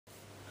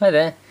Hi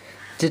there,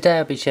 today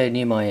I'll be showing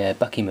you my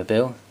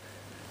Buckymobile,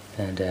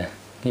 and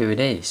here it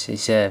is.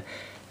 It's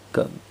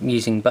got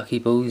using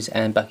Buckyballs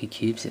and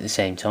Buckycubes at the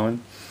same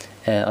time.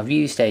 I've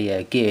used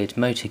a geared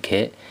motor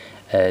kit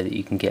that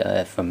you can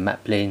get from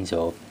Maplins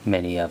or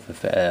many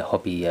other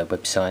hobby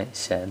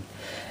websites.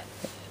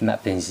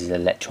 Maplins is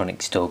an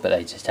electronic store, but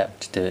they just happen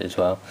to do it as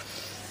well.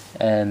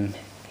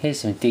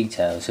 Here's some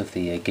details of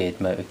the geared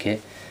motor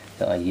kit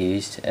that I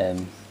used.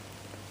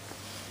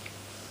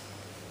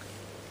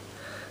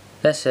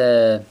 That's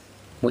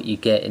what you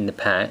get in the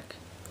pack.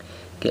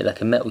 Get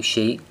like a metal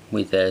sheet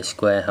with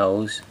square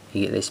holes.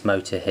 You get this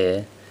motor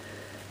here,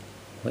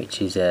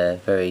 which is a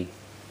very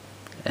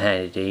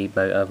handy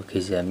motor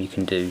because you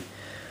can do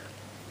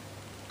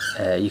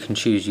you can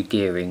choose your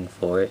gearing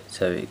for it,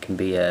 so it can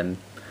be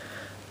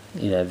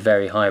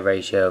very high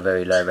ratio or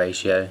very low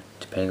ratio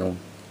depending on,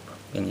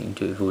 and you can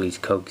do it with all these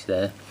cogs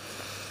there.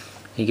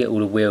 You get all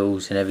the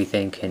wheels and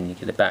everything, and you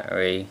get the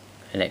battery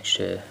and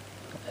extra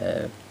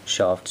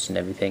shafts and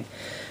everything,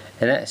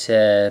 and that's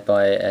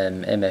by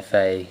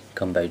MFA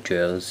combo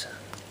drills,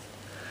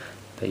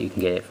 but you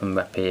can get it from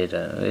Rapid.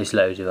 There's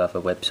loads of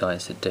other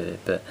websites that do it,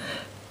 but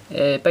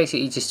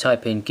basically just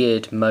type in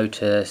geared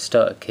motor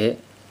starter kit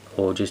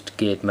or just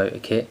geared motor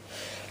kit,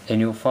 and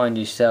you'll find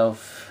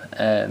yourself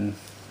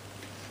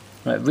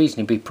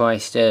reasonably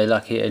priced,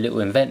 like a little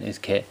inventor's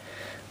kit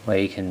where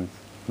you can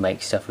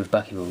make stuff with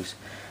buckyballs.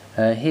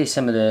 Here's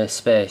some of the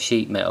spare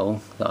sheet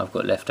metal that I've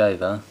got left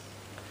over.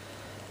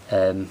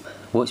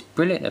 What's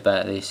brilliant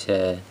about this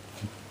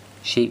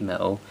sheet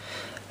metal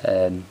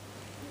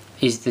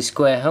is the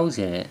square holes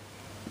in it.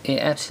 It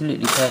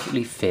absolutely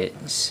perfectly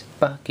fits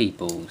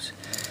buckyballs.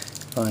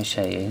 I'll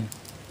show you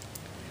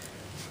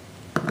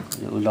a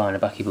little line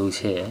of buckyballs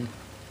here.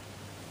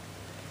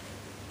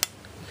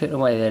 Look at the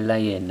way they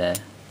lay in there,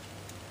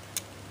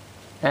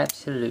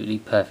 absolutely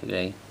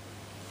perfectly,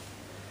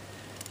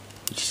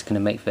 which is going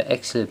to make for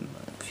excellent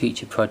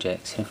future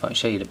projects. And if I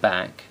show you the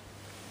back,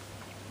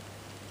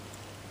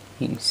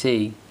 you can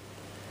see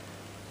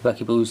the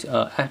buckyballs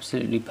are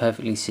absolutely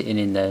perfectly sitting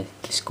in the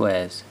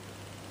squares.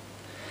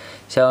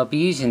 So I'll be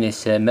using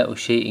this metal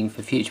sheeting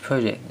for future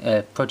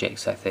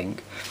projects, I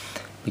think,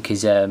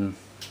 because you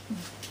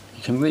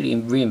can really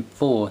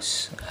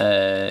reinforce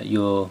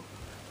your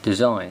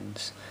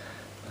designs,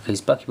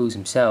 because buckyballs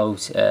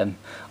themselves,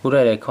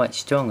 although they're quite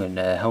strong and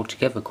hold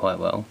together quite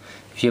well,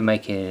 if you're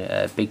making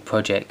big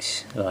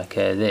projects like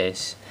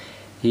this,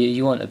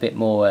 you want a bit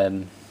more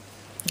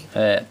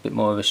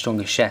of a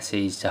stronger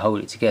chassis to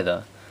hold it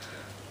together.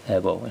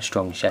 Well, a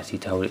strong chassis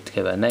to hold it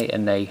together,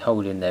 and they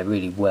hold in there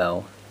really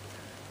well.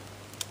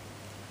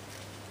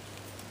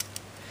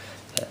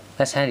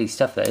 That's handy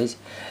stuff, that is,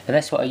 and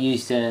that's what I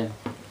used to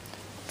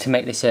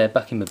make this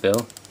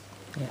Buckymobile.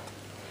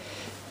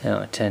 Now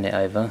I turn it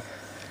over.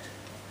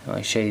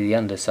 I'll show you the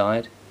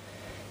underside.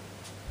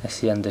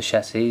 That's the under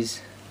chassis,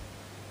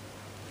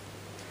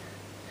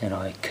 and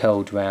I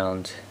curled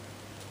round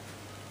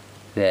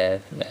there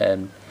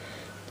for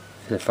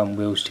the front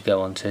wheels to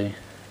go onto.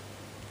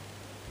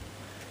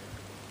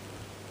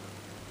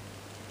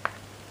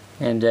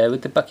 And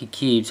with the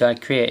Buckycubes, I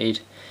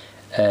created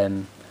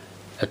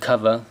a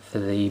cover for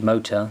the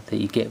motor that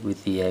you get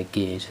with the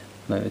geared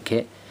motor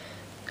kit,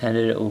 and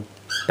a little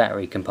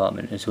battery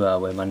compartment as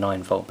well, where my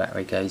 9-volt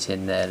battery goes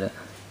in there.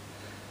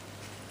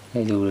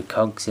 There's all the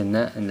cogs in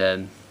that,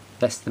 and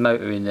that's the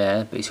motor in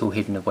there, but it's all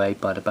hidden away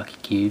by the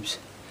Buckycubes.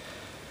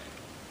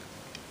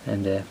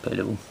 And put a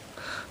little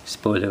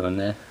spoiler on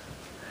there.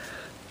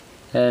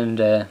 And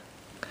I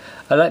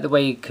like the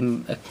way you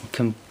can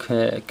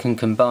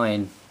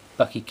combine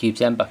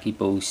Buckycubes and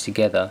Buckyballs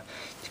together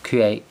to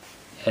create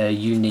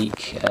unique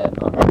features. I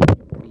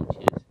might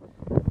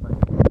get my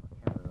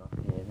camera off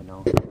here, then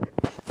I'll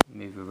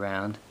move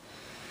around.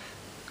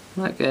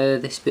 Like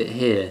this bit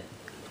here,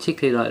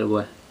 particularly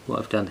like what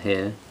I've done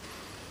here.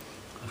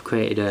 I've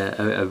created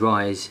a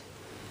rise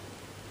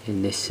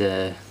in this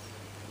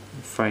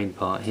frame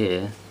part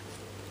here,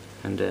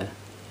 and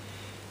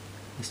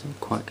it's not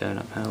quite going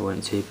up how I want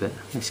it to, but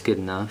it's good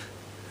enough.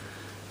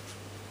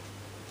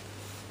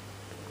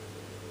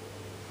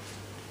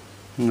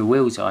 And the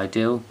wheels are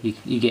ideal.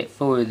 You get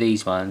 4 of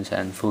these ones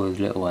and 4 of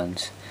the little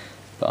ones,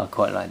 but I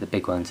quite like the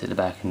big ones at the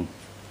back and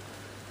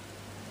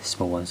the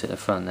small ones at the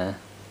front there.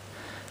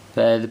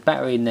 But the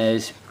battery in there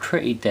is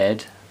pretty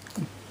dead,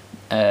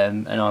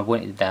 and I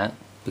wanted that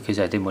because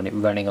I didn't want it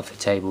running off the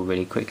table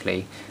really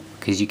quickly,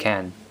 because you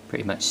can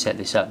pretty much set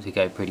this up to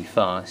go pretty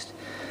fast.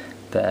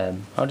 But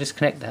I'll just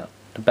connect the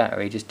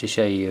battery just to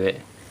show you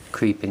it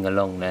creeping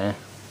along there.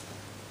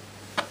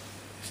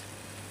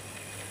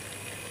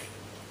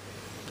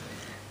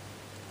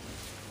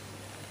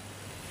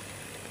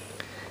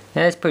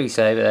 Yeah, it's pretty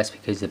slow, but that's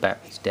because the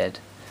battery's dead.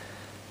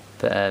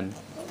 But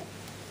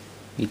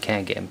you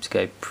can get them to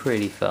go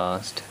pretty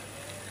fast.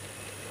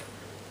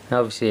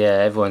 Obviously,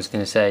 everyone's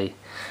going to say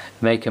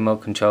make a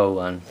mod control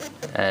one,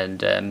 and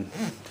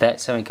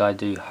that's something I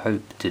do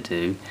hope to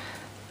do,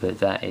 but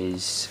that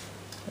is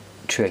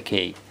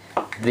tricky.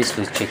 This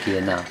was tricky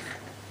enough.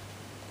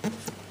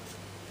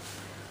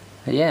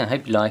 But yeah, I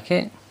hope you like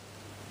it.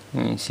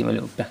 You see my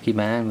little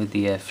Buckyman with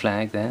the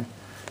flag there.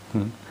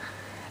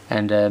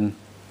 And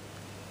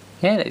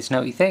yeah, let us know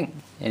what you think.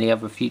 Any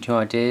other future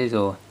ideas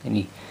or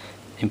any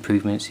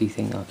improvements you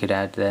think I could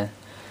add there.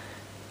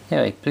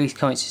 Anyway, please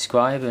comment,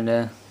 subscribe,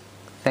 and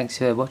thanks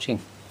for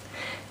watching.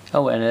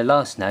 Oh, and a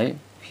last note,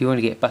 if you want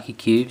to get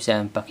Buckycubes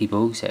and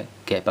Buckyballs at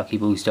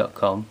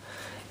getbuckyballs.com,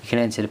 you can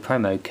enter the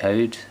promo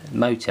code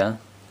MOTOR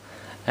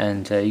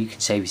and you can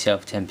save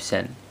yourself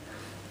 10%.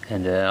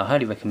 And I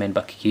highly recommend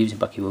Buckycubes and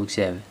Buckyballs.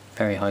 They're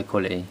very high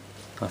quality.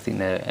 I think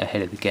they're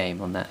ahead of the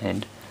game on that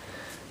end.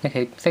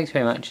 Okay, thanks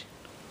very much.